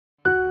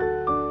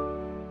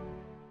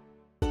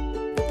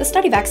The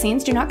study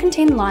vaccines do not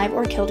contain live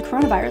or killed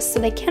coronavirus, so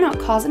they cannot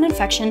cause an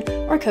infection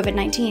or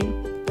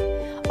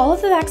COVID-19. All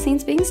of the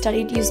vaccines being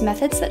studied use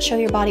methods that show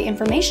your body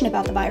information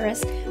about the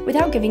virus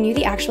without giving you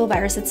the actual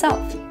virus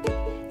itself.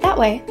 That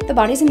way, the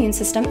body's immune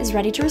system is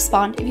ready to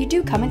respond if you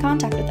do come in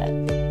contact with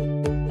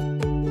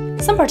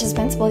it. Some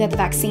participants will get the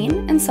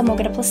vaccine, and some will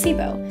get a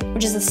placebo,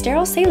 which is a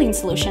sterile saline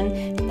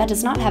solution that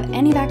does not have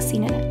any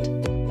vaccine in it.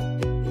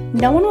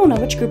 No one will know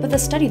which group of the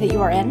study that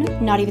you are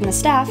in, not even the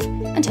staff,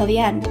 until the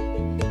end.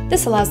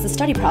 This allows the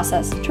study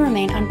process to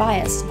remain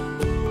unbiased.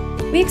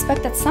 We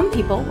expect that some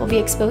people will be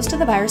exposed to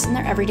the virus in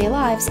their everyday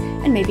lives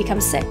and may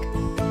become sick.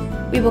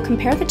 We will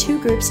compare the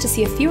two groups to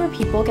see if fewer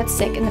people get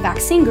sick in the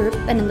vaccine group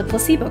than in the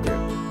placebo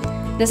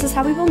group. This is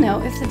how we will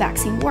know if the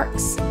vaccine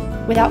works.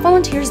 Without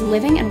volunteers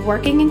living and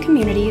working in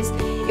communities,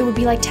 it would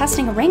be like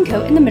testing a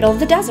raincoat in the middle of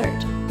the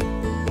desert.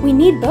 We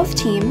need both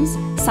teams,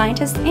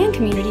 scientists and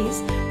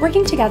communities,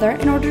 working together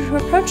in order to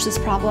approach this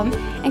problem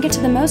and get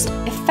to the most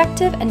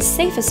effective and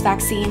safest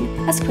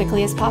vaccine as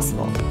quickly as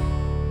possible.